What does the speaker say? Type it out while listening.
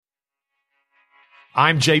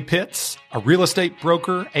I'm Jay Pitts, a real estate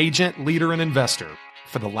broker, agent, leader, and investor.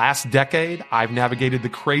 For the last decade, I've navigated the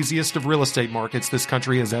craziest of real estate markets this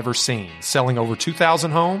country has ever seen, selling over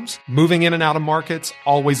 2,000 homes, moving in and out of markets,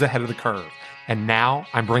 always ahead of the curve. And now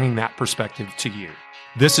I'm bringing that perspective to you.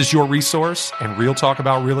 This is your resource, and Real Talk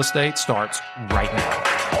About Real Estate starts right now.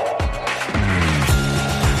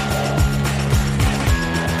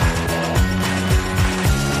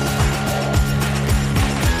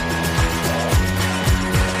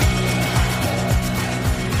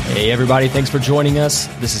 Hey everybody, thanks for joining us.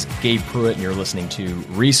 This is Gabe Pruitt and you're listening to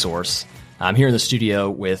Resource. I'm here in the studio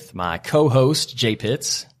with my co-host, Jay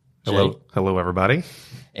Pitts. Hello. Jay. Hello, everybody.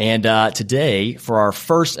 And today, for our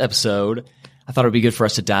first episode, I thought it would be good for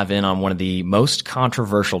us to dive in on one of the most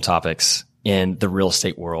controversial topics in the real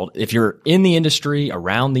estate world. If you're in the industry,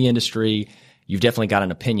 around the industry, you've definitely got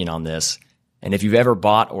an opinion on this. And if you've ever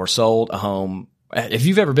bought or sold a home, if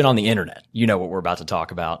you've ever been on the internet, you know what we're about to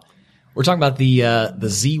talk about. We're talking about the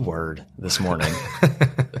Z word this morning.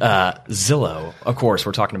 Zillow. Of course,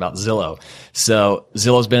 we're talking about Zillow. So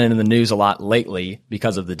Zillow's been in the news a lot lately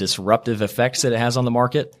because of the disruptive effects that it has on the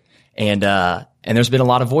market. And there's been a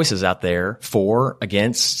lot of voices out there for,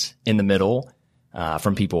 against, in the middle,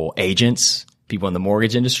 from people, agents, people in the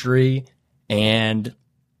mortgage industry, and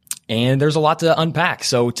there's a lot to unpack.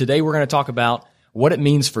 So today we're going to talk about what it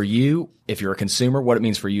means for you if you're a consumer, what it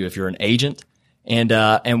means for you if you're an agent,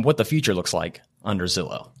 and what the future looks like under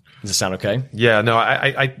Zillow. Does it sound okay? Yeah, no,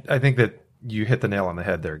 I think that you hit the nail on the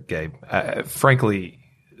head there, Gabe. Frankly,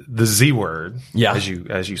 the Z word, as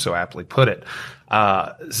you so aptly put it,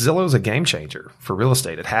 Zillow is a game changer for real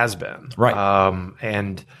estate. It has been. Right.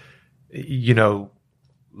 And, you know,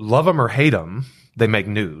 love them or hate them, they make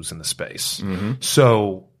news in the space. Mm-hmm.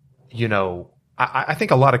 So, you know, I think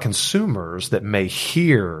a lot of consumers that may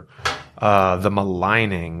hear the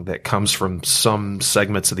maligning that comes from some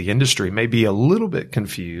segments of the industry may be a little bit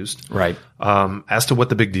confused, right? As to what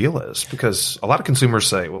the big deal is, because a lot of consumers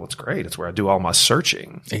say, "Well, it's great; it's where I do all my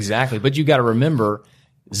searching." Exactly, but you got to remember,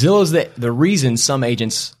 Zillow's the reason some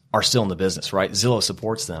agents are still in the business, right? Zillow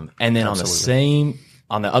supports them, and then on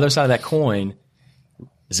the other side of that coin,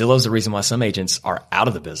 Zillow's the reason why some agents are out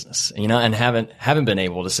of the business, you know, and haven't been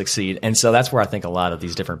able to succeed. And so that's where I think a lot of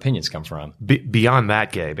these different opinions come from. Beyond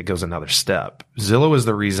that, Gabe, it goes another step. Zillow is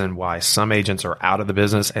the reason why some agents are out of the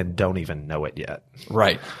business and don't even know it yet.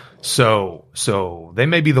 Right. So they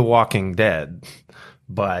may be the walking dead,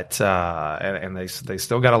 but and they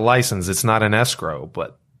still got a license. It's not an escrow,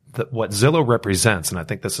 but what Zillow represents, and I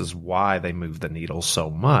think this is why they move the needle so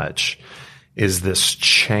much, is this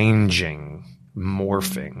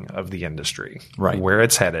morphing of the industry, right? Where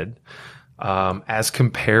it's headed, as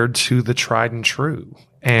compared to the tried and true.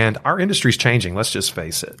 And our industry's changing. Let's just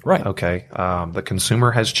face it. Right. Okay. The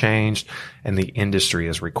consumer has changed and the industry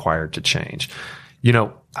is required to change. You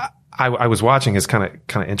know, I was watching, it's kind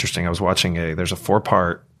of interesting. I was watching there's a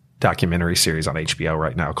 4-part documentary series on HBO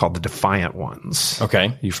right now called The Defiant Ones.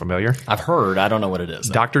 Okay. You familiar? I've heard. I don't know what it is,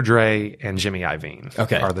 though. Dr. Dre and Jimmy Iovine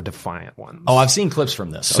are the Defiant Ones. Oh, I've seen clips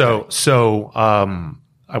from this. So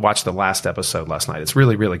I watched the last episode last night. It's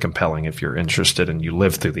really, really compelling if you're interested and you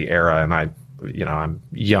live through the era. And I'm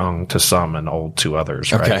young to some and old to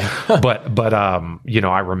others, right? Okay. but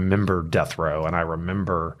I remember Death Row and I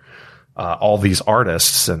remember all these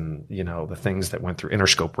artists and, you know, the things that went through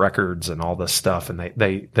Interscope Records and all this stuff. And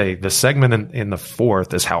the segment in the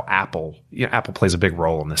 4th is how Apple plays a big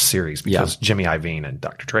role in this series because Jimmy Iovine and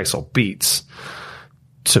Dr. Dre sold beats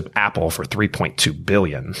to Apple for $3.2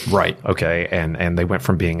 billion. Right. Okay. And they went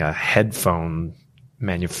from being a headphone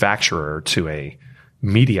manufacturer to a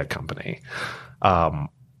media company.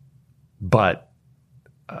 But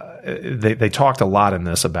they talked a lot in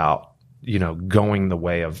this about, you know, going the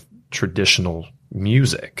way of traditional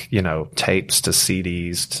music, you know, tapes to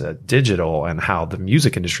CDs to digital, and how the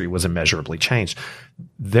music industry was immeasurably changed.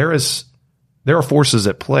 There are forces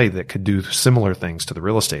at play that could do similar things to the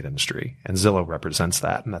real estate industry, and Zillow represents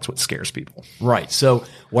that, and that's what scares people. Right. So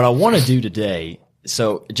what I want to do today,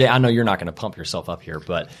 so Jay, I know you're not going to pump yourself up here,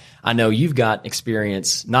 but I know you've got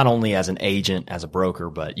experience not only as an agent, as a broker,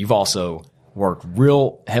 but you've also worked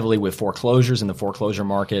real heavily with foreclosures in the foreclosure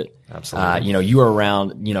market. Absolutely. You were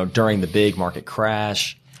around, during the big market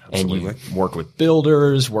crash. Absolutely. And you worked with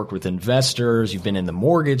builders, worked with investors. You've been in the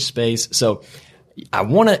mortgage space. So I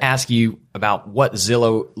want to ask you about what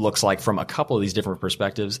Zillow looks like from a couple of these different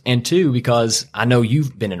perspectives. And two, because I know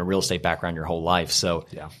you've been in a real estate background your whole life. So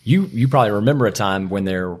you probably remember a time when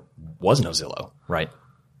there was no Zillow, right?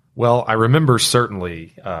 Well, I remember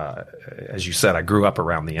certainly, as you said, I grew up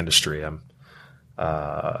around the industry. I'm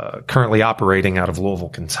currently operating out of Louisville,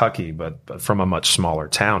 Kentucky, but from a much smaller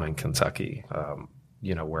town in Kentucky,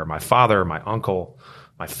 where my father, my uncle,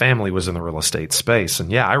 my family was in the real estate space.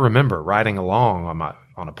 And yeah, I remember riding along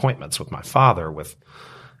on appointments with my father with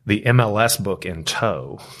the MLS book in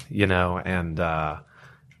tow, and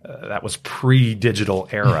that was pre-digital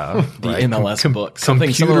era. The right? MLS book,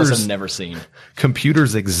 something some of us have never seen.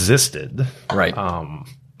 Computers existed, right?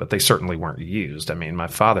 But they certainly weren't used. I mean, my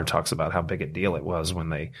father talks about how big a deal it was when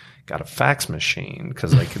they got a fax machine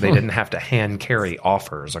because they didn't have to hand carry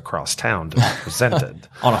offers across town to be presented.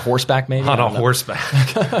 On a horseback, maybe? On a horseback.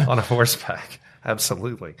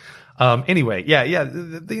 Absolutely. Anyway,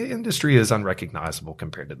 the industry is unrecognizable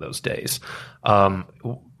compared to those days.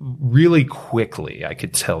 Really quickly, I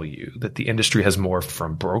could tell you that the industry has morphed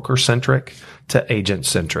from broker centric to agent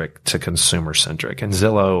centric to consumer centric, and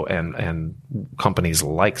Zillow and companies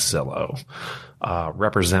like Zillow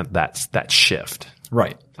represent that shift.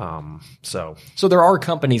 Right. So there are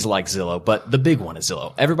companies like Zillow, but the big one is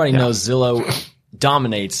Zillow. Everybody knows Zillow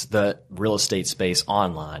dominates the real estate space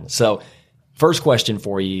online. So first question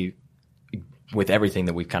for you, with everything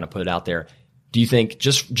that we've kind of put out there, do you think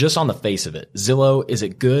just on the face of it, Zillow, is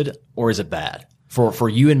it good or is it bad? For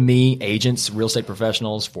you and me, agents, real estate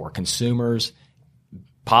professionals, for consumers,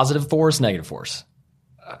 positive force, negative force?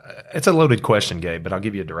 It's a loaded question, Gabe, but I'll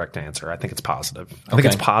give you a direct answer. I think it's positive. I think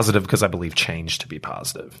it's positive because I believe change to be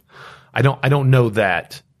positive. I don't know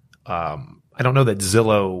that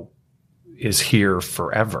Zillow is here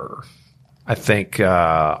forever. I think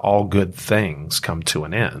all good things come to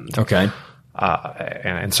an end. Okay.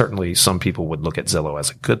 And certainly some people would look at Zillow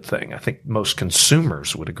as a good thing. I think most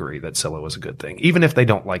consumers would agree that Zillow is a good thing, even if they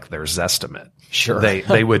don't like their Zestimate. Sure.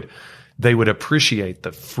 They would appreciate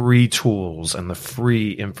the free tools and the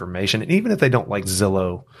free information. And even if they don't like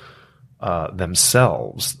Zillow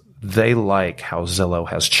themselves, they like how Zillow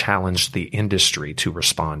has challenged the industry to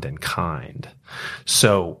respond in kind.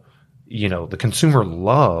 So, the consumer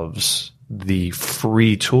loves the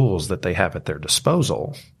free tools that they have at their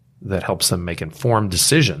disposal that helps them make informed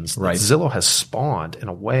decisions. Right. Zillow has spawned in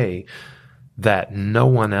a way that no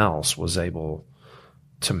one else was able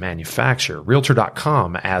to manufacture.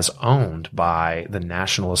 Realtor.com, as owned by the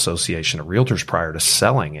National Association of Realtors prior to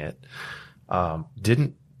selling it,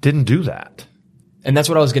 didn't do that. And that's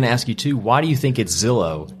what I was going to ask you too. Why do you think it's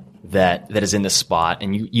Zillow that is in this spot?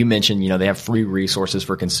 And you mentioned, they have free resources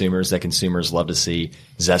for consumers that consumers love to see.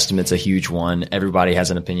 Zestimate's a huge one. Everybody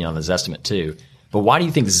has an opinion on the Zestimate too. But why do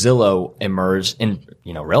you think Zillow emerged in,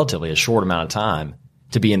 relatively a short amount of time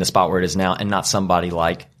to be in the spot where it is now and not somebody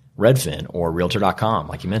like Redfin or Realtor.com,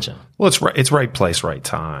 like you mentioned? Well, it's right place, right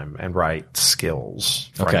time, and right skills,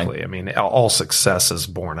 frankly. Okay. I mean, all success is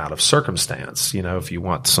born out of circumstance. If you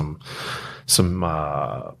want some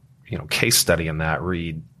case study in that,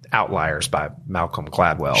 read Outliers by Malcolm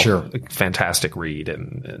Gladwell. Sure. A fantastic read,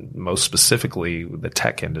 and most specifically the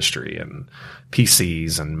tech industry and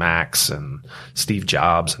PCs and Macs and Steve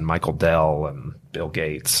Jobs and Michael Dell and Bill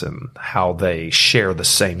Gates and how they share the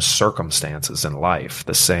same circumstances in life,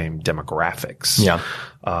 the same demographics. Yeah.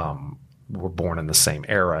 Were born in the same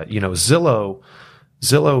era. Zillow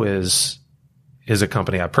is a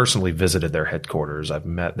company. I personally visited their headquarters. I've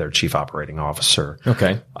met their chief operating officer.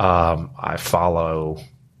 Okay. I follow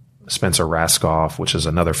Spencer Raskoff, which is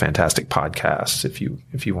another fantastic podcast. If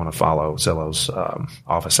you want to follow Zillow's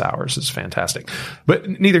office hours, it's fantastic. But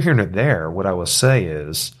neither here nor there. What I will say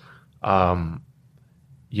is, they're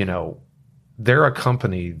a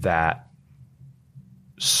company that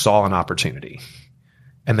saw an opportunity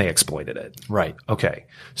and they exploited it. Right. Okay.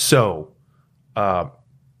 So,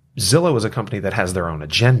 Zillow is a company that has their own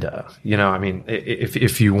agenda.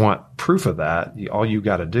 If you want proof of that, all you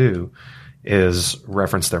got to do is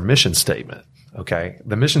reference their mission statement. Okay.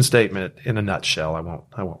 The mission statement in a nutshell, I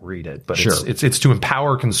won't read it, but sure. It's to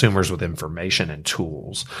empower consumers with information and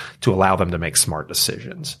tools to allow them to make smart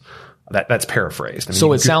decisions. That's paraphrased.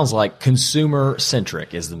 So it sounds like consumer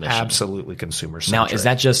centric is the mission. Absolutely consumer centric. Now, is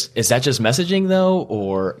that just messaging though?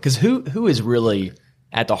 Or because who is really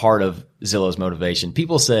at the heart of Zillow's motivation?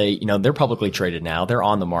 People say, they're publicly traded now, they're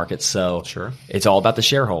on the market. So sure. It's all about the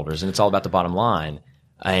shareholders and it's all about the bottom line.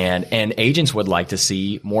 And agents would like to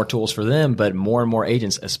see more tools for them, but more and more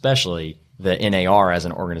agents, especially the NAR as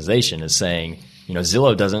an organization, is saying,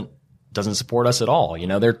 Zillow doesn't support us at all.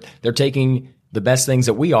 They're taking the best things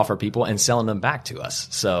that we offer people and selling them back to us.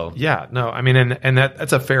 So yeah, no, I mean, and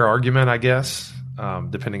that's a fair argument, I guess,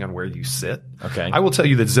 depending on where you sit. Okay. I will tell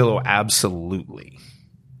you that Zillow absolutely,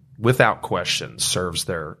 without question, serves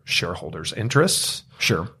their shareholders' interests.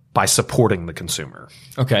 Sure. By supporting the consumer.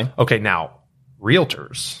 Okay. Okay. Now,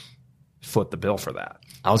 realtors foot the bill for that.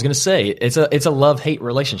 I was going to say it's a love-hate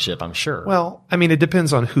relationship, I'm sure. Well, I mean, it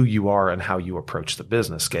depends on who you are and how you approach the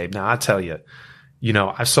business, Gabe. Now, I tell you,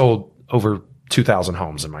 I've sold over 2,000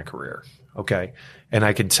 homes in my career. Okay. And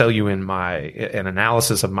I can tell you in an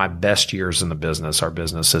analysis of my best years in the business, our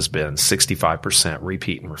business has been 65%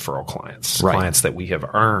 repeat and referral clients, Right. Clients that we have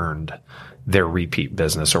earned their repeat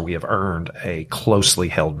business or we have earned a closely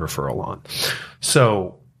held referral on.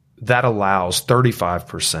 So that allows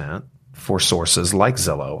 35% for sources like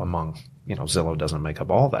Zillow among, Zillow doesn't make up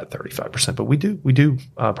all that 35%, but we do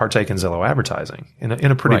partake in Zillow advertising in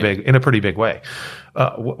a pretty big way.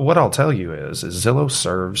 What I'll tell you is Zillow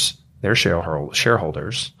serves their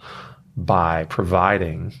shareholders by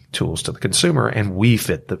providing tools to the consumer, and we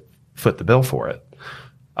foot the bill for it.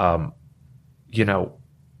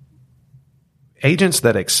 Agents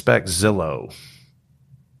that expect Zillow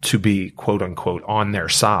to be quote unquote on their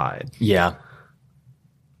side. Yeah.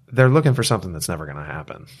 They're looking for something that's never going to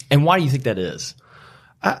happen. And why do you think that is?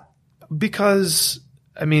 Because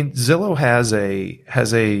Zillow has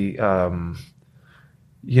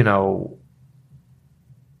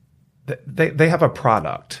they have a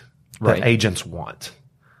product Right. that agents want.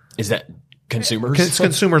 Is that consumers? It's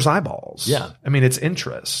consumers' eyeballs. Yeah. It's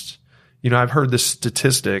interest. I've heard this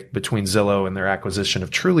statistic between Zillow and their acquisition of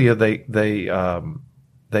Trulia.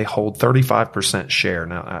 They hold 35% share.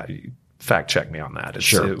 Now, fact check me on that.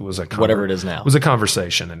 Sure. It was whatever it is now. It was a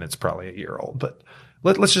conversation, and it's probably a year old. But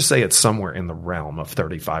let's just say it's somewhere in the realm of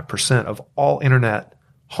 35% of all internet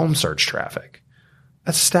home search traffic.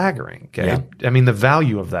 That's staggering. Okay. Yeah. The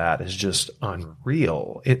value of that is just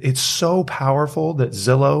unreal. It's so powerful that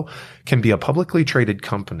Zillow can be a publicly traded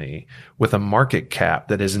company with a market cap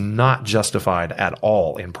that is not justified at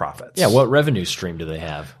all in profits. Yeah. What revenue stream do they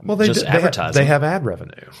have? Well, advertising. They have ad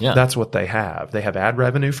revenue. Yeah. That's what they have. They have ad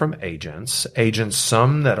revenue from agents,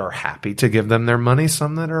 some that are happy to give them their money,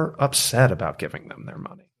 some that are upset about giving them their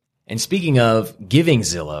money. And speaking of giving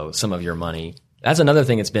Zillow some of your money, that's another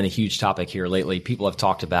thing that's been a huge topic here lately. People have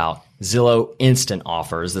talked about Zillow Instant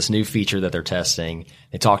Offers, this new feature that they're testing.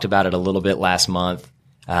 They talked about it a little bit last month.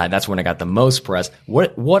 That's when it got the most press.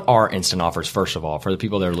 What are Instant Offers, first of all, for the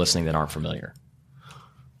people that are listening that aren't familiar?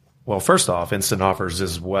 Well, first off, Instant Offers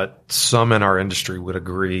is what some in our industry would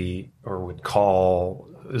agree or would call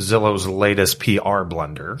Zillow's latest PR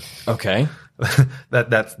blunder. Okay.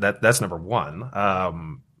 That's number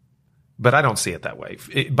one. But I don't see it that way.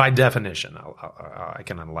 By definition, I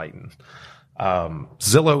can enlighten.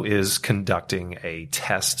 Zillow is conducting a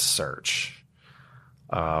test search,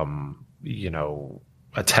 a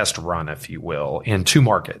test run, if you will, in 2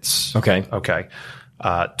 markets. Okay.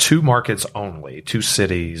 2 markets only, 2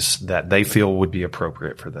 cities that they feel would be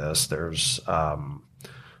appropriate for this. There's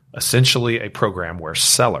essentially a program where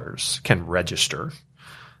sellers can register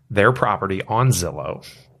their property on Zillow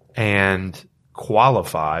and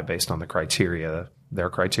qualify based on their criteria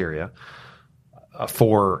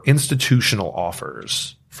for institutional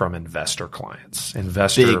offers from investor clients,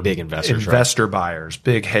 big investors, investor buyers,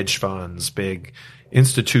 big hedge funds, big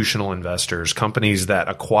institutional investors, companies that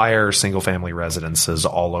acquire single family residences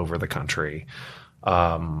all over the country,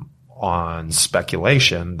 on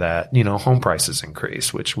speculation that, home prices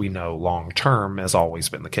increase, which we know long term has always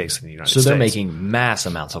been the case in the United States. So they're making mass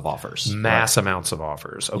amounts of offers. Amounts of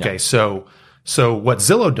offers. Okay. Yeah. So what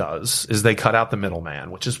Zillow does is they cut out the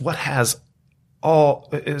middleman, which is what has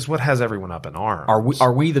everyone up in arms.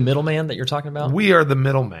 Are we the middleman that you're talking about? We are the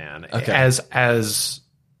middleman. Okay. As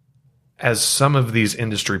some of these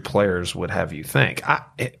industry players would have you think.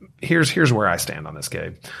 Here's where I stand on this,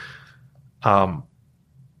 Gabe.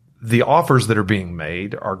 The offers that are being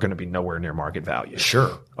made are going to be nowhere near market value.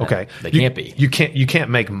 Sure. Okay. They can't be. You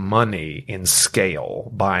can't make money in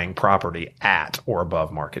scale buying property at or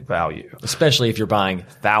above market value. Especially if you're buying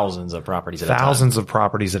thousands of properties at a time. Thousands of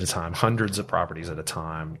properties at a time, hundreds of properties at a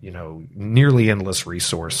time, nearly endless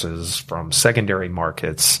resources from secondary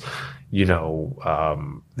markets,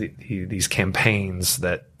 these campaigns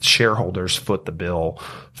that shareholders foot the bill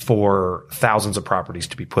for thousands of properties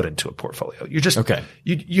to be put into a portfolio. You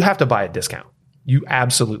have to buy at discount. You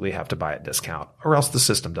absolutely have to buy at discount or else the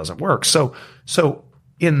system doesn't work. So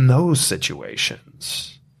in those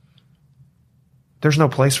situations, there's no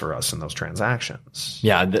place for us in those transactions.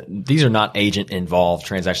 Yeah. These are not agent involved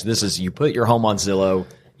transactions. This is, you put your home on Zillow,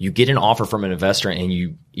 you get an offer from an investor and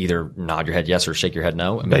you either nod your head yes or shake your head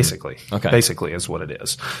no. Basically is what it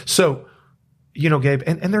is. So Gabe,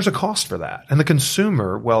 and there's a cost for that. And the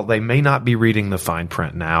consumer, well, they may not be reading the fine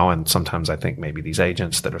print now. And sometimes I think maybe these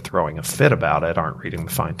agents that are throwing a fit about it aren't reading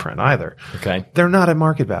the fine print either. Okay. They're not at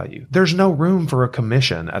market value. There's no room for a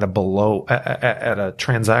commission at a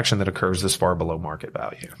transaction that occurs this far below market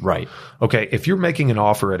value. Right. Okay. If you're making an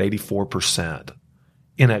offer at 84%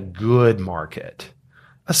 in a good market,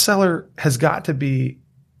 a seller has got to be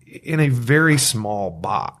in a very small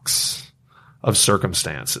box of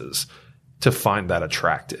circumstances to find that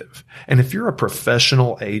attractive. And if you're a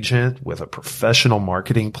professional agent with a professional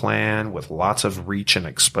marketing plan, with lots of reach and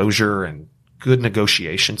exposure and good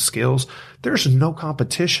negotiation skills, there's no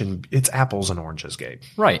competition. It's apples and oranges, Gabe.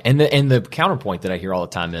 Right. And the counterpoint that I hear all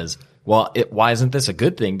the time is, well, why isn't this a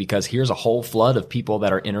good thing? Because here's a whole flood of people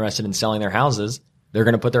that are interested in selling their houses. They're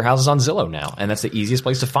going to put their houses on Zillow now, and that's the easiest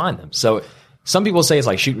place to find them. So some people say it's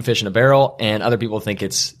like shooting fish in a barrel, and other people think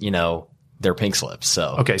it's, their pink slips.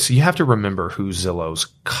 So okay, so you have to remember who Zillow's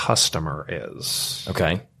customer is.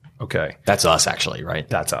 Okay. That's us, actually, right?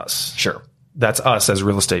 That's us. Sure. That's us as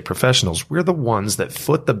real estate professionals. We're the ones that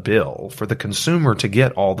foot the bill for the consumer to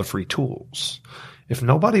get all the free tools. If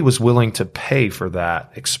nobody was willing to pay for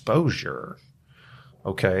that exposure,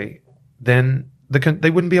 okay, then they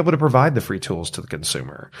wouldn't be able to provide the free tools to the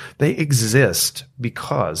consumer. They exist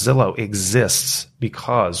because Zillow exists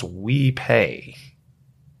because we pay.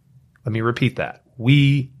 Let me repeat that.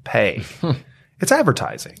 We pay. It's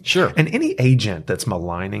advertising. Sure. And any agent that's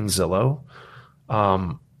maligning Zillow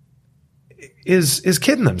is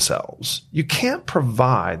kidding themselves. You can't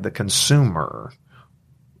provide the consumer,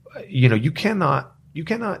 you cannot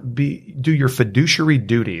do your fiduciary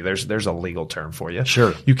duty. There's a legal term for you.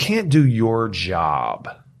 Sure. You can't do your job,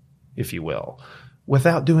 if you will,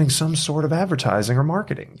 without doing some sort of advertising or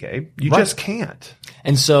marketing, Gabe. You just can't.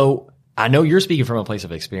 And so I know you're speaking from a place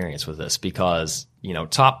of experience with this because,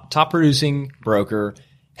 top producing broker,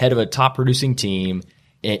 head of a top producing team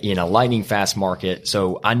in a lightning fast market.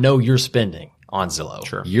 So I know you're spending on Zillow.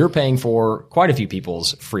 Sure. You're paying for quite a few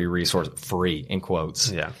people's free in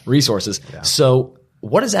quotes, resources. Yeah. So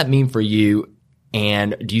what does that mean for you?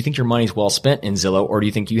 And do you think your money's well spent in Zillow, or do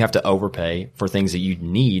you think you have to overpay for things that you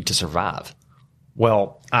need to survive?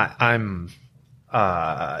 Well, I'm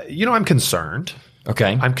concerned.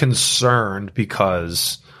 Okay. I'm concerned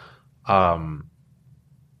because,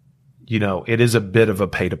 it is a bit of a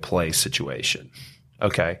pay to play situation.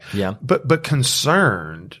 Okay. Yeah. But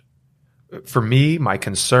concerned, for me, my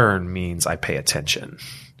concern means I pay attention.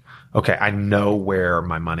 Okay. I know where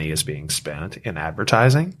my money is being spent in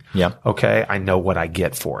advertising. Yeah. Okay. I know what I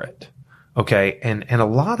get for it. Okay. And a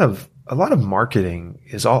lot of marketing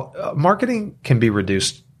marketing can be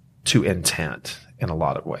reduced to intent in a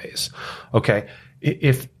lot of ways. Okay.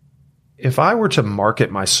 If I were to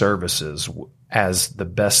market my services as the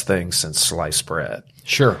best thing since sliced bread,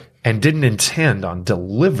 sure, and didn't intend on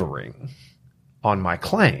delivering on my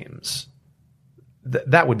claims,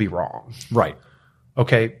 that would be wrong. Right.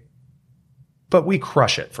 Okay. But we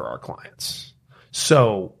crush it for our clients.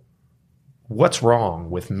 So what's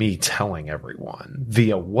wrong with me telling everyone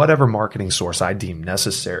via whatever marketing source I deem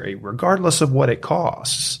necessary, regardless of what it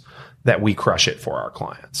costs, that we crush it for our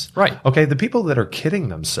clients? Right. Okay. The people that are kidding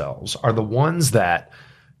themselves are the ones that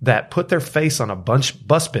put their face on a bus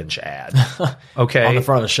bench ad. Okay. On the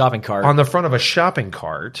front of a shopping cart. On the front of a shopping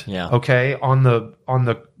cart. Yeah. Okay. On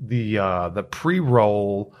the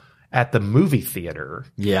pre-roll at the movie theater.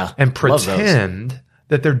 Yeah. And pretend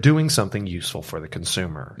that they're doing something useful for the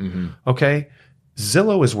consumer. Mm-hmm. Okay.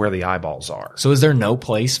 Zillow is where the eyeballs are. So is there no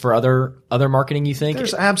place for other marketing, you think?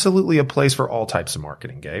 There's absolutely a place for all types of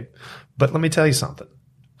marketing, Gabe. But let me tell you something.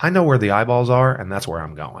 I know where the eyeballs are, and that's where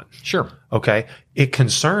I'm going. Sure. Okay. It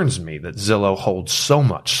concerns me that Zillow holds so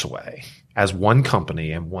much sway as one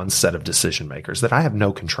company and one set of decision makers that I have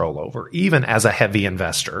no control over, even as a heavy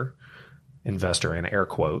investor in air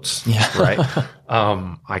quotes. Yeah. Right.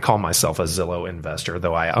 I call myself a Zillow investor,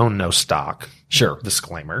 though I own no stock. Sure.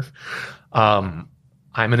 Disclaimer. I'm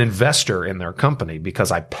an investor in their company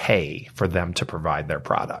because I pay for them to provide their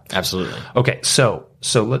product. Absolutely. Okay. So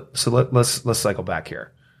let's cycle back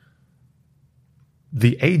here.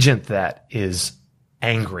 The agent that is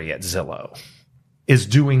angry at Zillow is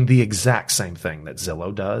doing the exact same thing that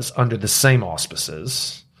Zillow does under the same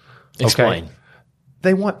auspices. Explain. Okay?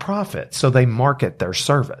 They want profit, so they market their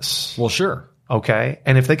service. Well, sure. Okay.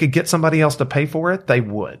 And if they could get somebody else to pay for it, they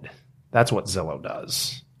would. That's what Zillow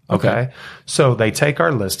does. Okay. So they take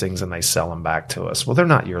our listings and they sell them back to us. Well, they're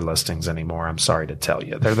not your listings anymore. I'm sorry to tell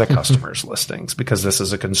you. They're the customer's listings because this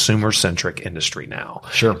is a consumer centric industry now.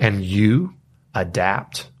 Sure. And you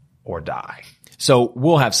adapt or die. So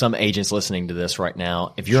we'll have some agents listening to this right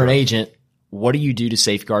now. If you're an agent, what do you do to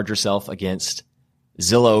safeguard yourself against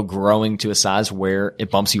Zillow growing to a size where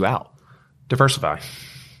it bumps you out? Diversify.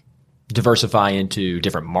 Diversify into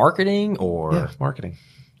different marketing or? Yeah, marketing.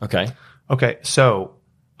 Okay. Okay. So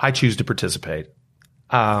I choose to participate.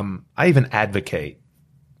 I even advocate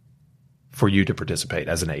for you to participate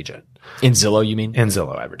as an agent. In Zillow, you mean? In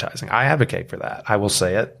Zillow advertising. I advocate for that. I will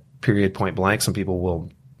say it, period, point blank. Some people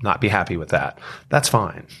will not be happy with that. That's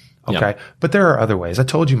fine. Okay. Yep. But there are other ways. I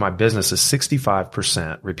told you my business is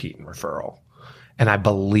 65% repeat and referral. And I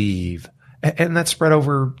believe, and that's spread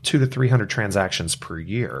over 200 to 300 transactions per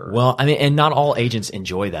year. Well, I mean, and not all agents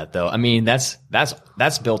enjoy that though. I mean, that's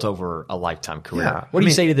built over a lifetime career. Yeah, What do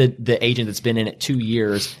you say to the agent that's been in it 2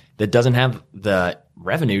 years that doesn't have the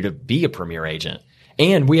revenue to be a premier agent?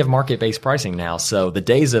 And we have market-based pricing now. So the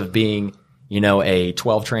days of being, a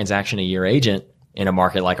 12 transaction a year agent in a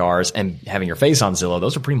market like ours and having your face on Zillow,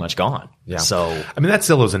 those are pretty much gone. Yeah. So, I mean, that's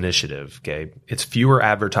Zillow's initiative, Gabe. It's fewer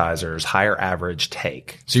advertisers, higher average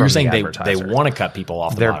take. so you're saying they advertiser. want to cut people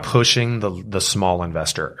off the They're bottom. pushing the small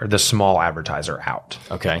investor or the small advertiser out.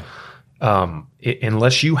 Okay.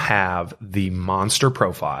 Unless you have the monster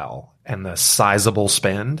profile and the sizable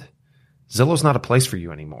spend, Zillow's not a place for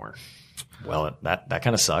you anymore. Well, that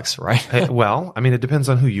kind of sucks, right? Well, I mean, it depends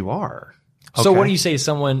on who you are. So Okay. what do you say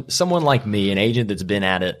to someone like me, an agent that's been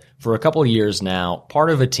at it for a couple of years now, part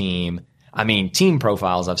of a team? I mean, team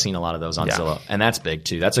profiles, I've seen a lot of those on Yeah. Zillow, and that's big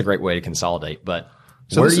too. That's a great way to consolidate. But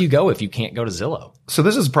So where this do you go if you can't go to Zillow? So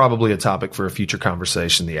this is probably a topic for a future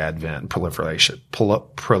conversation, the advent and proliferation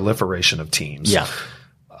of teams. Yeah.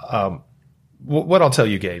 What I'll tell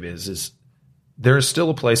you, Gabe, is there is still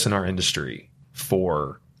a place in our industry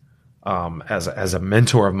for, as a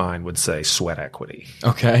mentor of mine would say, sweat equity.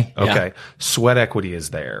 Okay. Yeah. Okay. Sweat equity is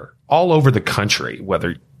there all over the country,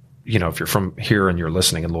 whether, if you're from here and you're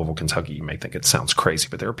listening in Louisville, Kentucky, you may think it sounds crazy,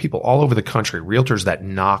 but there are people all over the country, realtors that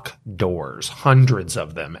knock doors, hundreds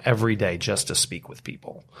of them every day just to speak with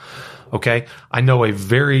people. Okay. I know a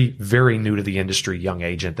very, very new to the industry young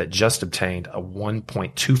agent that just obtained a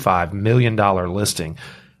 $1.25 million listing,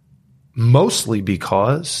 mostly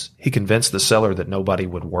because he convinced the seller that nobody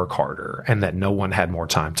would work harder and that no one had more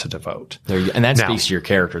time to devote. And that Now- speaks to your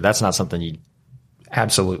character. That's not something you.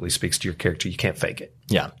 Absolutely speaks to your character. You can't fake it.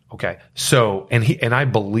 Yeah. Okay. So, and I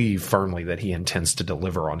believe firmly that he intends to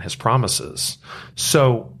deliver on his promises.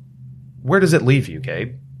 So where does it leave you,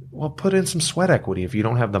 Gabe? Well, put in some sweat equity if you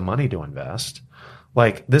don't have the money to invest.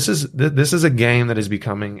 Like this is a game that is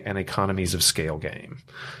becoming an economies of scale game.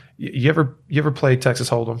 You ever play Texas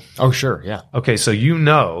Hold'em? Oh, sure. Yeah. Okay. So, have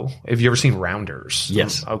you ever seen Rounders?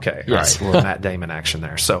 Yes. Okay. Yes. All right. Well, Matt Damon action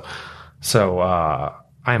there. So,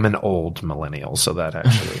 I'm an old millennial. So that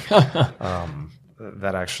actually,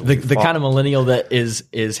 The kind of millennial that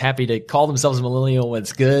is happy to call themselves a millennial when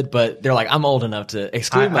it's good, but they're like, I'm old enough to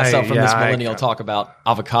exclude myself from this millennial talk about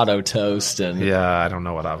avocado toast and yeah, I don't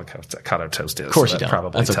know what avocado toast is. Of course so you that don't.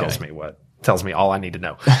 Probably That's tells me all I need to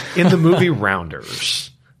know. In the movie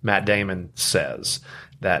Rounders, Matt Damon says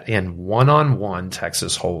that in one-on-one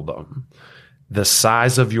Texas Hold'em, the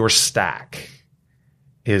size of your stack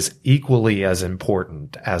is equally as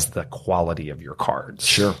important as the quality of your cards.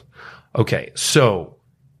 Sure. Okay, so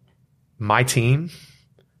my team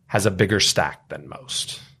has a bigger stack than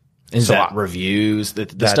most. Is So that reviews, the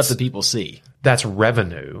stuff that people see? That's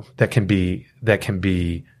revenue that can be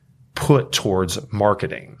put towards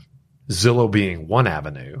marketing. Zillow being one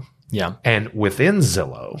avenue. Yeah. And within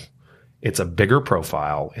Zillow, it's a bigger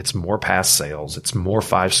profile. It's more past sales. It's more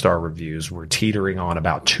 5-star reviews. We're teetering on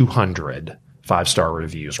about 200 5-star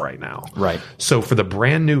reviews right now. Right. So for the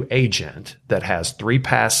brand new agent that has 3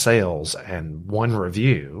 past sales and 1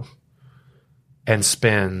 review and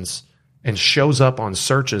spends and shows up on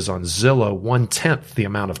searches on Zillow 1/10 the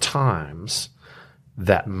amount of times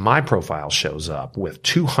that my profile shows up with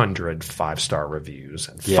 200 5-star reviews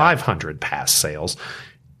and 500 past sales,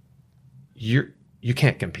 you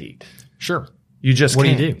can't compete. Sure. You just What do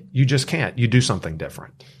can't. you do? You just can't. You do something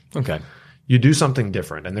different. Okay. You do something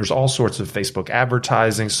different. And there's all sorts of Facebook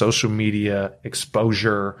advertising, social media,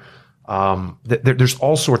 exposure. There's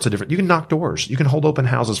all sorts of different, you can knock doors. You can hold open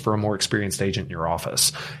houses for a more experienced agent in your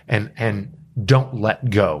office and don't let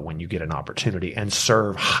go when you get an opportunity and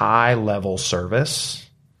serve high level service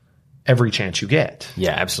every chance you get.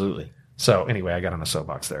 Yeah, absolutely. So anyway, I got on a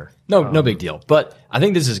soapbox there. No big deal. But I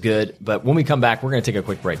think this is good. But when we come back, we're going to take a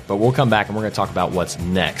quick break. But we'll come back and we're going to talk about what's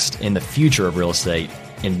next in the future of real estate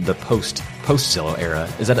in the post Zillow era.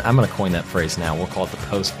 I'm going to coin that phrase now. We'll call it the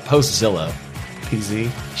post Zillow.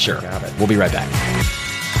 PZ? Sure. Got it. We'll be right back.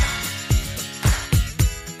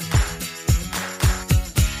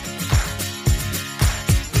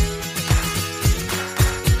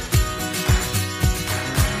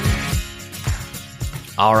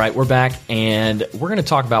 All right, we're back, and we're going to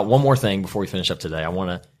talk about one more thing before we finish up today. I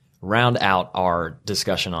want to round out our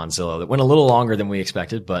discussion on Zillow. That went a little longer than we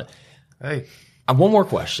expected, but Hey, one more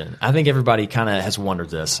question. I think everybody kind of has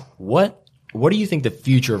wondered this. What do you think the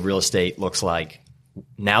future of real estate looks like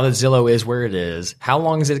now that Zillow is where it is? How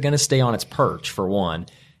long is it going to stay on its perch, for one?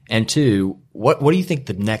 And two, what do you think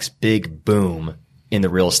the next big boom in the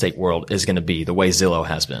real estate world is going to be, the way Zillow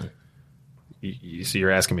has been? so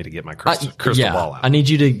you're asking me to get my crystal ball out. I need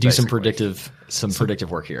you to do some basically.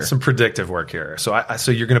 predictive work here. Some predictive work here. So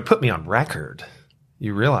you're going to put me on record.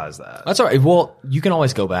 You realize that? That's all right. Well, you can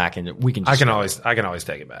always go back and we can. I can always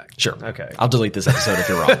take it back. Sure. Okay. I'll delete this episode if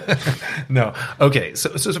you're wrong. No. Okay.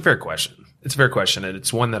 So it's a fair question. It's a fair question, and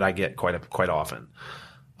it's one that I get quite often.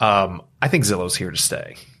 I think Zillow's here to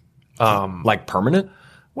stay. Like permanent?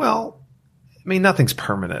 Well, I mean, nothing's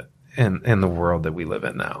permanent in the world that we live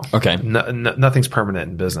in now. Okay. Nothing's permanent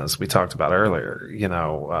in business. We talked about earlier,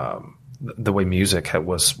 the way music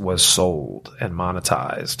was sold and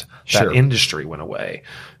monetized. Sure. That industry went away.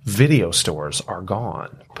 Video stores are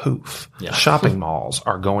gone. Poof. Yeah. Shopping malls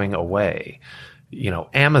are going away.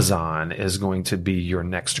 Amazon is going to be your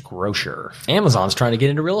next grocer. Amazon's trying to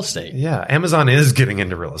get into real estate. Yeah, Amazon is getting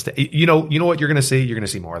into real estate. You know what you're going to see? You're going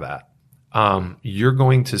to see more of that. You're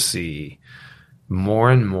going to see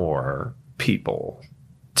more and more people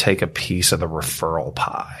take a piece of the referral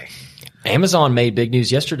pie. Amazon made big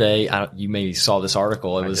news yesterday. You maybe saw this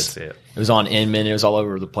article. It was did see it. It was on Inman. It was all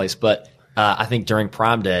over the place. But I think during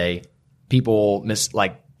Prime Day, people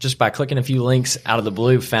just by clicking a few links out of the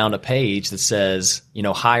blue, found a page that says,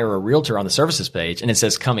 hire a realtor on the services page, and it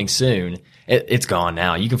says coming soon. It's gone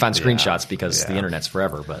now. You can find screenshots because the internet's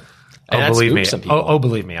forever. But believe me. Some people.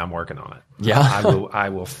 Believe me, I'm working on it. Yeah. I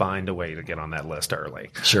will find a way to get on that list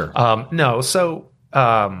early. Sure.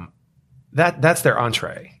 That's their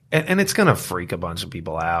entree. And it's going to freak a bunch of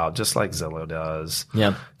people out, just like Zillow does.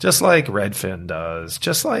 Yeah. Just like Redfin does.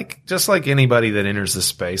 Just like anybody that enters the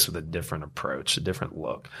space with a different approach, a different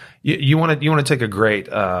look. You want to take a great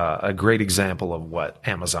example of what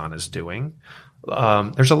Amazon is doing.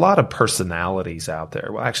 There's a lot of personalities out there.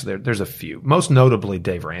 Well, actually, there's a few. Most notably,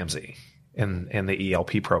 Dave Ramsey in the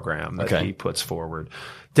ELP program that he puts forward.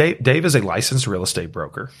 Dave is a licensed real estate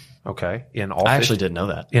broker. Okay, I actually didn't know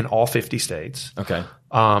that. In all 50 states. Okay,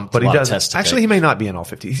 but he does. Actually, he may not be in all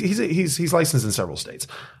 50. He's licensed in several states.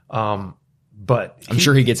 But I'm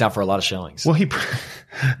sure he gets out for a lot of showings. Well,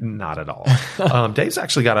 not at all. Dave's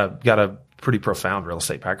actually got a pretty profound real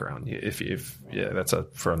estate background. That's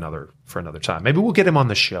for another time. Maybe we'll get him on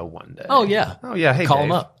the show one day. Oh yeah. Hey, call Dave.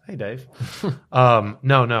 him up. Hey, Dave.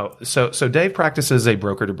 No. So Dave practices a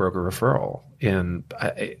broker to broker referral in.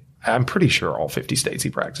 I'm pretty sure all 50 states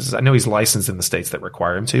he practices. I know he's licensed in the states that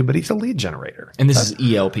require him to, but he's a lead generator. And this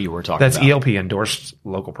is ELP we're talking about. That's ELP, endorsed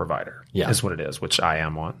local provider. Yeah. Is what it is, which I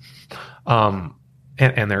am one.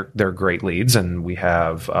 And they're great leads, and we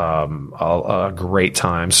have a great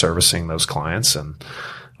time servicing those clients, and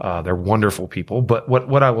they're wonderful people. But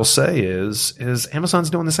what I will say is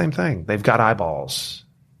Amazon's doing the same thing. They've got eyeballs.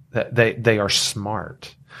 They are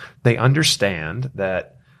smart. They understand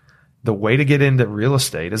that the way to get into real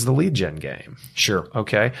estate is the lead gen game. Sure.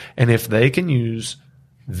 Okay. And if they can use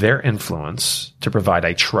their influence to provide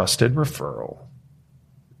a trusted referral,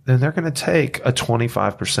 then they're going to take a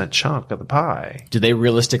 25% chunk of the pie. Do they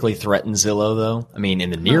realistically threaten Zillow though? I mean, in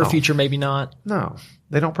the near future, maybe not. No,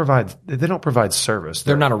 they don't provide service.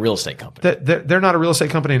 They're not a real estate company. They're not a real estate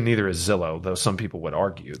company, and neither is Zillow, though some people would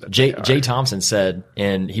argue that Jay Thompson said,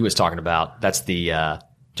 and he was talking about, that's the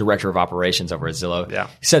director of operations over at Zillow. Yeah.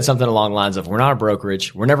 He said something along the lines of, we're not a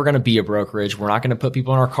brokerage. We're never going to be a brokerage. We're not going to put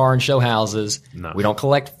people in our car and show houses. No. We don't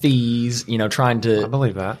collect fees, trying to I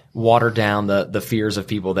believe that. water down the fears of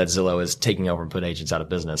people that Zillow is taking over and putting agents out of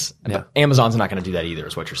business. Yeah. Amazon's not going to do that either,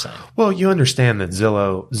 is what you're saying. Well, you understand that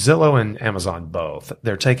Zillow and Amazon both,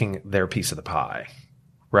 they're taking their piece of the pie.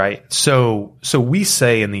 Right. So we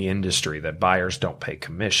say in the industry that buyers don't pay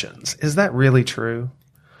commissions. Is that really true?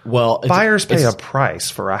 Well, buyers pay a price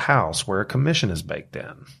for a house where a commission is baked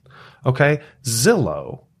in. Okay.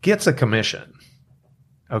 Zillow gets a commission.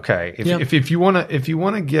 Okay. If you want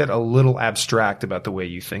to get a little abstract about the way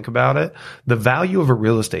you think about it, the value of a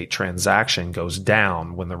real estate transaction goes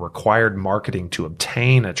down when the required marketing to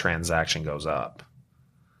obtain a transaction goes up.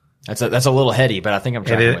 That's a little heady, but I think I'm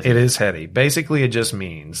tracking with you. It is heady. Basically, it just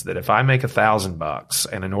means that if I make $1,000,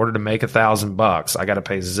 and in order to make $1,000, I got to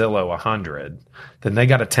pay Zillow $100, then they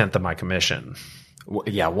got a tenth of my commission.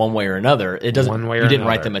 Yeah, one way or another. It doesn't. One way or you didn't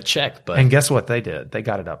write another. them a check, but And guess what they did? They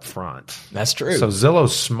got it up front. that's true. So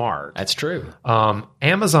Zillow's smart. That's true.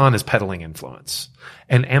 Amazon is peddling influence,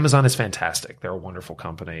 and Amazon is fantastic. They're a wonderful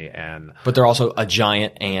company, and But they're also a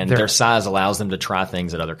giant, and their size allows them to try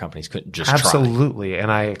things that other companies couldn't just try. absolutely.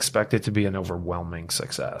 And I expect it to be an overwhelming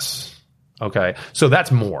success. Okay. So that's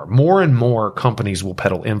more and more companies will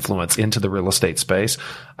peddle influence into the real estate space.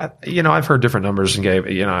 I've heard different numbers and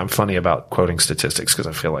I'm funny about quoting statistics because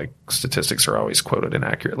I feel like statistics are always quoted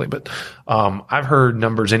inaccurately, but, I've heard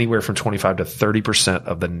numbers anywhere from 25 to 30%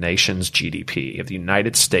 of the nation's GDP of the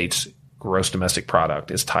United States gross domestic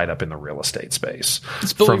product is tied up in the real estate space.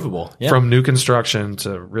 It's believable. From new construction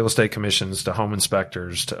to real estate commissions to home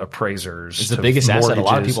inspectors to appraisers. It's the to biggest asset a lot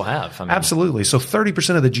of mortgages. people have. I mean, Absolutely. So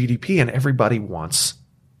 30% of the GDP, and everybody wants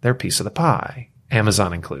their piece of the pie,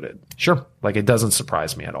 Amazon included. sure. Like, it doesn't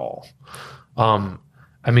surprise me at all.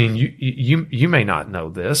 I mean, you may not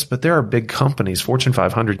know this, but there are big companies, Fortune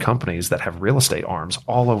 500 companies that have real estate arms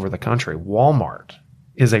all over the country. Walmart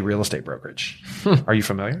is a real estate brokerage. Are you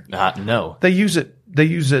familiar? No. They use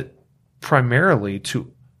it primarily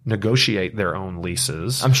to negotiate their own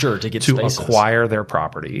leases. I'm sure to get to spaces. acquire their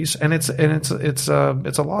properties, and it's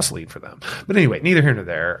a loss lead for them. But anyway, neither here nor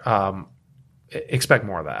there. Expect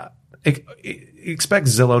more of that. Expect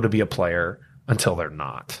Zillow to be a player until they're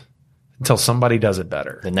not, until somebody does it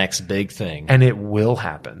better, The next big thing. and it will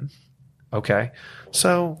happen. Okay,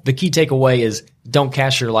 so The key takeaway is don't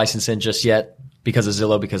cash your license in just yet because of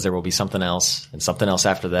Zillow, because there will be something else and something else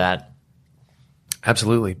after that.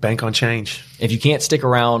 absolutely bank on change. If you can't stick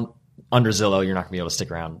around under Zillow, you're not going to be able to stick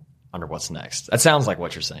around under what's next. That sounds like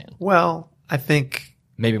what you're saying. Well, I think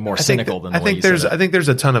Maybe more cynical than the way you there's said it. I think there's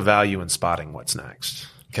a ton of value in spotting what's next.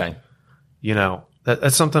 Okay.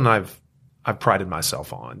 That's something I've prided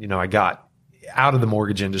myself on. I got out of the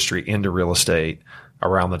mortgage industry into real estate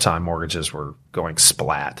around the time mortgages were going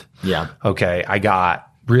splat. Yeah. Okay.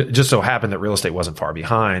 Just so happened that real estate wasn't far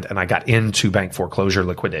behind, and I got into bank foreclosure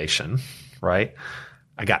liquidation, right?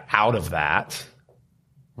 I got out of that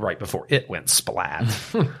right before it went splat.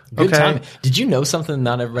 Good time. Did you know something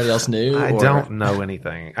not everybody else knew? I or- don't know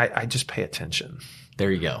anything. I just pay attention. There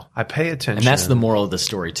you go. I pay attention. And that's the moral of the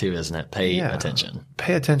story too, isn't it? Pay Yeah. attention.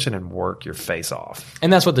 Pay attention and work your face off.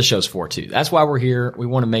 And that's what the show's for too. That's why we're here. We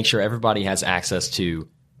want to make sure everybody has access to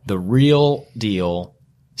the real deal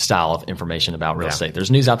style of information about real estate. There's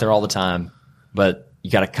news out there all the time, but you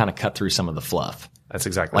got to kind of cut through some of the fluff, That's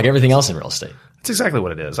exactly like everything else in real estate. That's exactly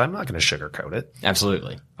what it is. I'm not going to sugarcoat it.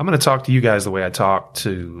 Absolutely. I'm going to talk to you guys the way I talk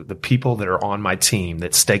to the people that are on my team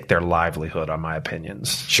that stake their livelihood on my opinions.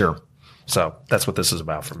 Sure. So that's what this is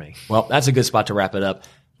about for me. Well, that's a good spot to wrap it up.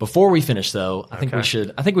 Before we finish, though, I think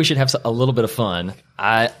we should have a little bit of fun.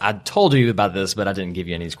 I told you about this, but I didn't give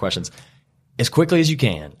you any of these questions. As quickly as you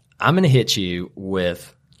can, I'm going to hit you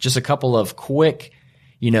with just a couple of quick,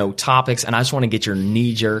 topics, and I just want to get your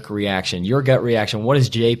knee-jerk reaction, your gut reaction. What does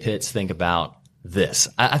Jay Pitts think about this?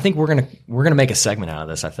 I think we're gonna make a segment out of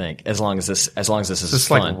this. I think as long as this is Just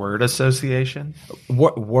fun. like word association.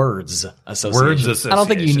 Words association. Words I don't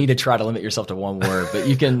think you association. need to try to limit yourself to one word, but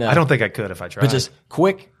you can. I don't think I could if I tried. But just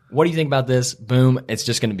quick. What do you think about this? Boom. It's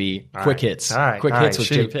just going to be quick right. hits. All right. Quick All hits right. with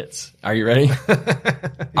Shoot. Jay Pitts. Are you ready? All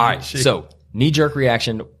right. So knee jerk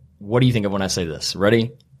reaction. What do you think of when I say this?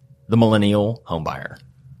 Ready? The millennial home buyer.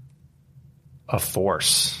 a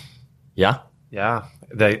force. Yeah. Yeah,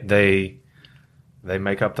 they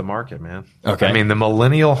make up the market, man. Okay. I mean, the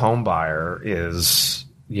millennial home buyer is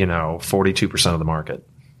 42% of the market,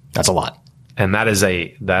 That's a lot. and that is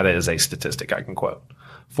a statistic I can quote.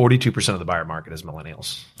 42% of the buyer market is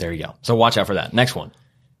millennials. There you go. So watch out for that. Next one.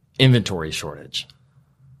 Inventory shortage.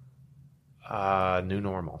 New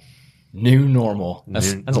normal. New normal.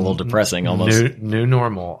 That's a little depressing almost. New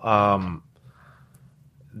normal.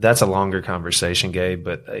 That's a longer conversation, Gabe.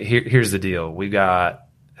 But here's the deal: we got,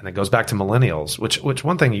 and it goes back to millennials. Which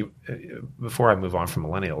one thing before I move on from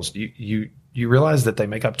millennials, you realize that they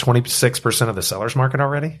make up 26% of the sellers market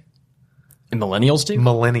already? And millennials do?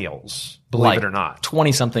 Millennials, believe it or not,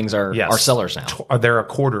 20 somethings are sellers now. They're a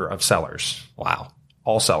quarter of sellers. Wow.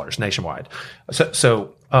 All sellers nationwide.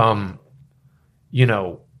 So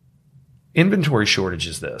inventory shortage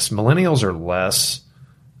is this. Millennials are less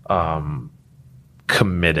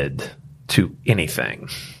committed to anything.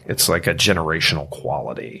 It's like a generational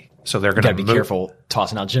quality. So they're going to be careful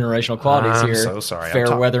tossing out generational qualities I'm here. so sorry.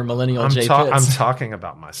 Fair weather millennial Jay Pitts. I'm talking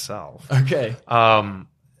about myself. Okay.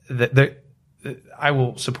 I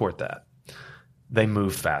will support that. They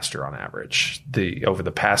move faster on average. Over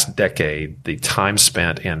the past decade, the time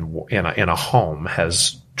spent in a home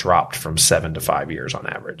has dropped from 7 to 5 years on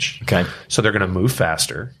average. Okay. So they're going to move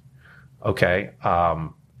faster. Okay.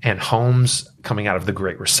 And homes coming out of the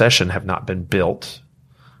Great Recession have not been built.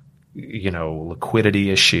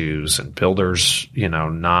 Liquidity issues and builders,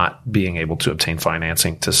 not being able to obtain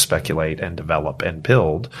financing to speculate and develop and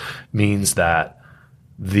build means that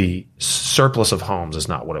the surplus of homes is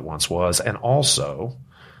not what it once was. And also,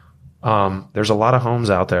 there's a lot of homes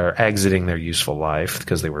out there exiting their useful life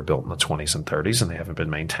because they were built in the 20s and 30s and they haven't been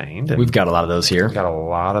maintained. And We've got a lot of those here. we've got a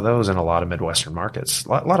lot of those in a lot of Midwestern markets, a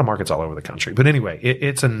lot of markets all over the country. But anyway,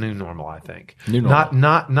 it's a new normal, I think. New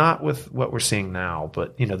normal. Not with what we're seeing now,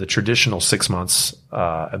 but the traditional 6 months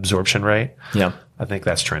absorption rate. Yeah. I think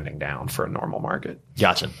that's trending down for a normal market.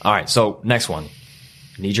 Gotcha. All right. So next one,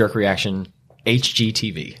 knee-jerk reaction,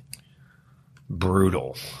 HGTV.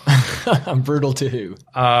 Brutal. I'm brutal to who?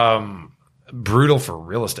 Brutal for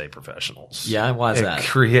real estate professionals. Yeah, why is that? It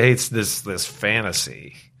creates this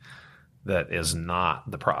fantasy that is not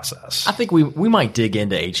the process. I think we might dig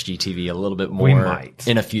into HGTV a little bit more We might.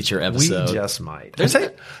 in a future episode. We just might.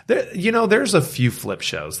 There's a few flip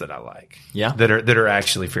shows that I like. Yeah. That are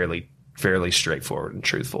actually fairly straightforward and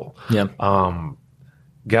truthful. Yeah.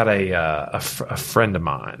 Got a friend of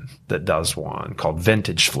mine that does one called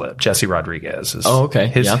Vintage Flip. Jesse Rodriguez. Oh, okay.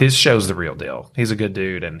 His show's the real deal. He's a good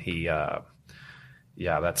dude, and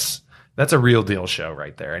that's a real deal show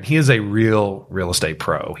right there. And he is a real estate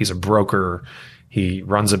pro. He's a broker. He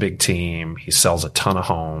runs a big team. He sells a ton of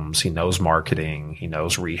homes. He knows marketing. He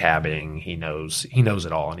knows rehabbing. He knows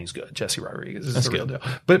it all, and he's good. Jesse Rodriguez is the real deal.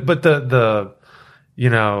 But the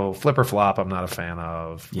flip or flop, I'm not a fan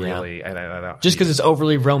of, really. I don't, Just because it's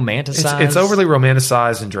overly romanticized? It's overly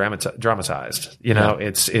romanticized and dramatized.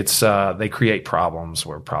 It's they create problems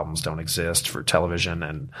where problems don't exist for television.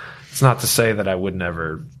 And it's not to say that I would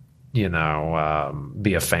never, be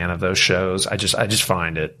a fan of those shows. I just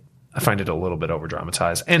find it a little bit over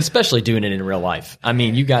dramatized. And especially doing it in real life. I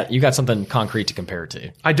mean, you got something concrete to compare it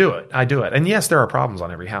to. I do it. And yes, there are problems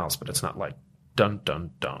on every house, but it's not like, dun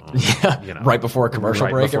dun dun. Yeah, right before a commercial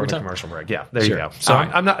break every time. Commercial break. Yeah, there you go. So right.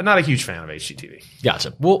 I'm not a huge fan of HGTV.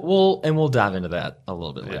 Gotcha. We'll dive into that a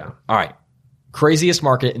little bit later. Yeah. All right. Craziest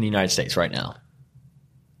market in the United States right now.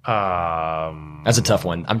 That's a tough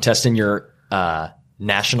one. I'm testing your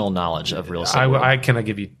national knowledge of real estate. Can I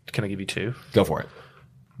give you two? Go for it.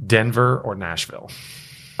 Denver or Nashville.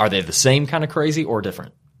 Are they the same kind of crazy or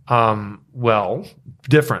different? Well,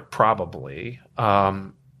 different probably.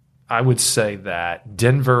 I would say that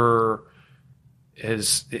Denver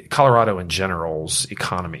Colorado in general's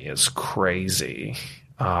economy is crazy.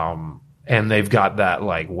 And they've got that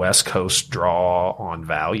like West Coast draw on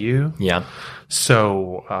value. Yeah.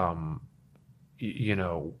 So,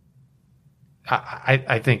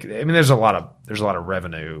 I think, there's a lot of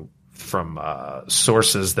revenue from,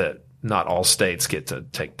 sources that not all states get to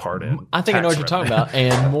take part in. I think I know what you're talking about,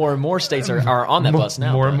 and more states are on that bus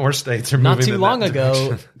now. More and more states are moving. Not too long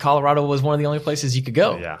ago, Colorado was one of the only places you could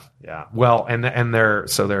go. Yeah. Well, and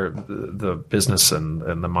the business and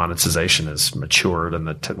the monetization is matured, and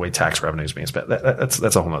the way tax revenue is being spent.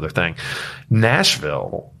 That's a whole other thing.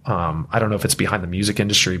 Nashville, I don't know if it's behind the music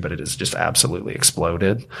industry, but it has just absolutely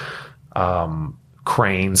exploded.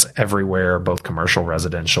 Cranes everywhere, both commercial,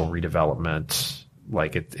 residential, redevelopment.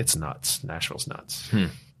 Like it's nuts. Nashville's nuts,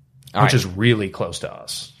 which is really close to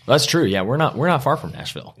us. That's true. Yeah, we're not far from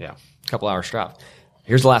Nashville. Yeah, a couple hours drive.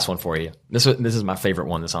 Here's the last one for you. This is my favorite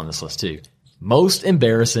one that's on this list too. Most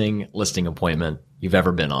embarrassing listing appointment you've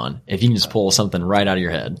ever been on. If you can just pull something right out of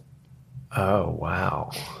your head. Oh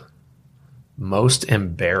wow. Most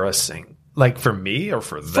embarrassing, like for me or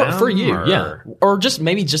for them? For you, yeah. Or just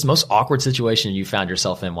maybe just most awkward situation you found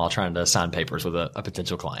yourself in while trying to sign papers with a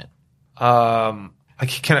potential client.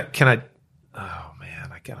 Can I? Oh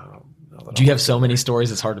man, I can't. Do you have so many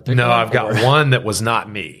stories? It's hard to pick. No, I've got one that was not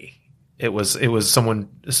me. It was someone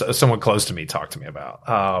close to me talked to me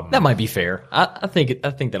about. That might be fair. I think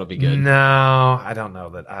that'll be good. No, I don't know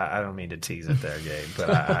that. I don't mean to tease it there, Gabe,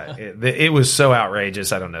 but it was so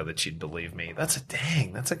outrageous. I don't know that you'd believe me. That's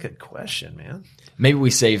a good question, man. Maybe we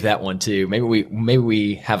save that one too. Maybe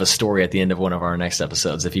we have a story at the end of one of our next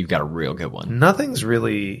episodes if you've got a real good one. Nothing's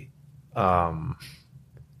really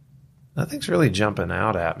jumping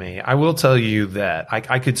out at me. I will tell you that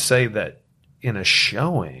I could say that in a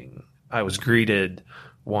showing, I was greeted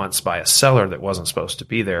once by a seller that wasn't supposed to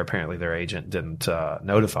be there. Apparently their agent didn't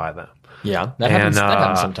notify them. Yeah, that happens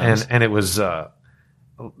sometimes. And it was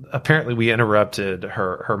apparently we interrupted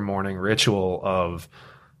her morning ritual of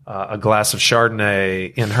a glass of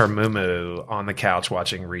Chardonnay in her muumuu on the couch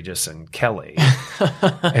watching Regis and Kelly.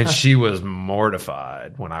 And she was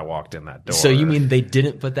mortified when I walked in that door. So you mean they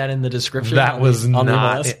didn't put that in the description? That was not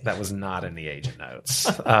in the agent notes.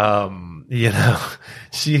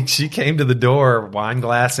 She came to the door, wine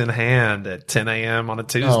glass in hand at 10 a.m. on a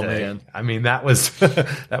Tuesday. Oh, man. I mean, that was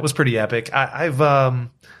pretty epic. I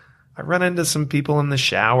run into some people in the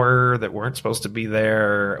shower that weren't supposed to be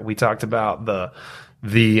there. We talked about the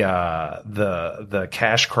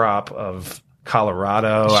cash crop of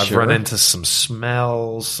Colorado. Sure. I've run into some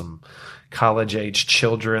smells, some college-age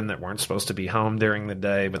children that weren't supposed to be home during the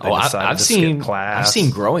day, but they decided to skip class. I've seen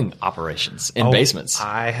growing operations in basements.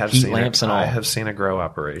 I have heat seen lamps and all. I have seen a grow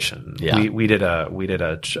operation. Yeah. We did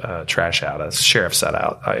a trash out, a sheriff set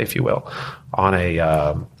out, if you will, on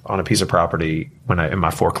a piece of property in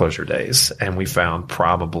my foreclosure days, and we found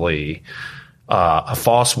probably a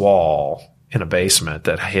false wall in a basement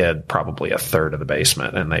that hid probably a third of the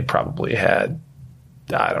basement, and they probably had,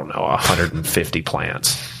 I don't know, 150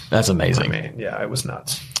 plants. That's amazing. I mean, yeah, it was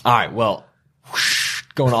nuts. All right, well,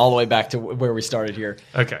 going all the way back to where we started here.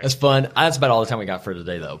 Okay. That's fun. That's about all the time we got for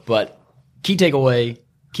today, though. But key takeaway,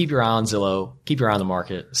 keep your eye on Zillow, keep your eye on the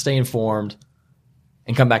market, stay informed,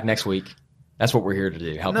 and come back next week. That's what we're here to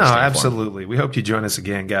do. Help you stay informed. Absolutely. We hope you join us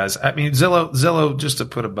again, guys. I mean, Zillow, just to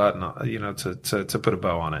put a button on, to put a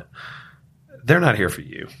bow on it, they're not here for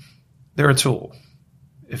you. They're a tool.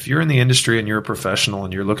 If you're in the industry and you're a professional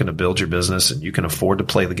and you're looking to build your business and you can afford to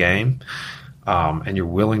play the game, and you're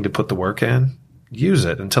willing to put the work in, use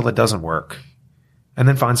it until it doesn't work, and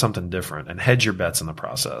then find something different and hedge your bets in the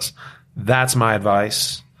process. That's my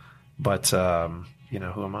advice. But, who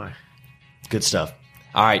am I? Good stuff.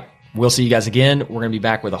 All right. We'll see you guys again. We're going to be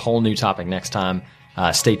back with a whole new topic next time.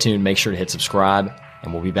 Stay tuned. Make sure to hit subscribe,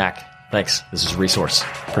 and we'll be back. Thanks. This is Resource.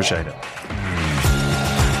 Appreciate it.